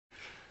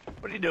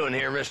What are you doing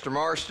here, Mr.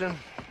 Marston?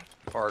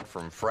 Apart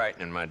from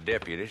frightening my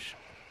deputies.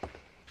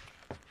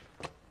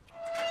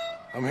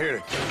 I'm here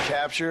to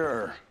capture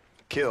or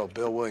kill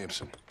Bill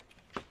Williamson.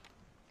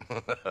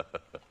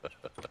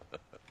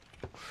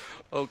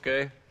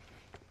 Okay.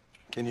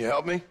 Can you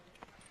help me?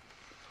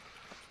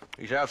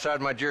 He's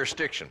outside my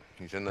jurisdiction.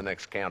 He's in the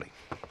next county.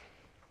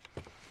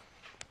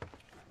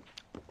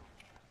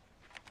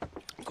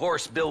 Of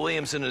course, Bill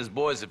Williamson and his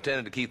boys have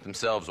tended to keep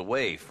themselves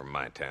away from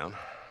my town.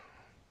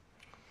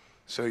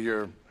 So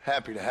you're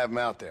happy to have him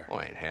out there? Well,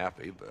 I ain't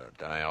happy,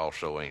 but I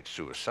also ain't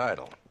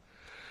suicidal.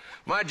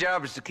 My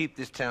job is to keep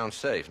this town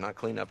safe, not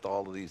clean up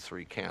all of these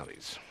 3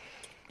 counties.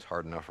 It's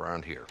hard enough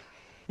around here.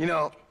 You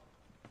know,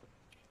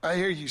 I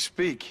hear you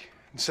speak,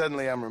 and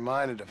suddenly I'm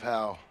reminded of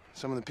how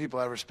some of the people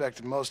I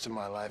respected most in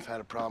my life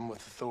had a problem with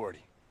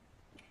authority.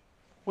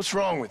 What's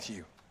wrong with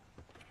you?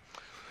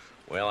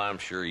 Well, I'm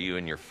sure you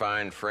and your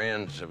fine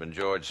friends have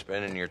enjoyed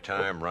spending your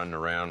time running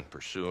around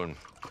pursuing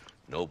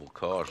noble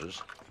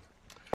causes.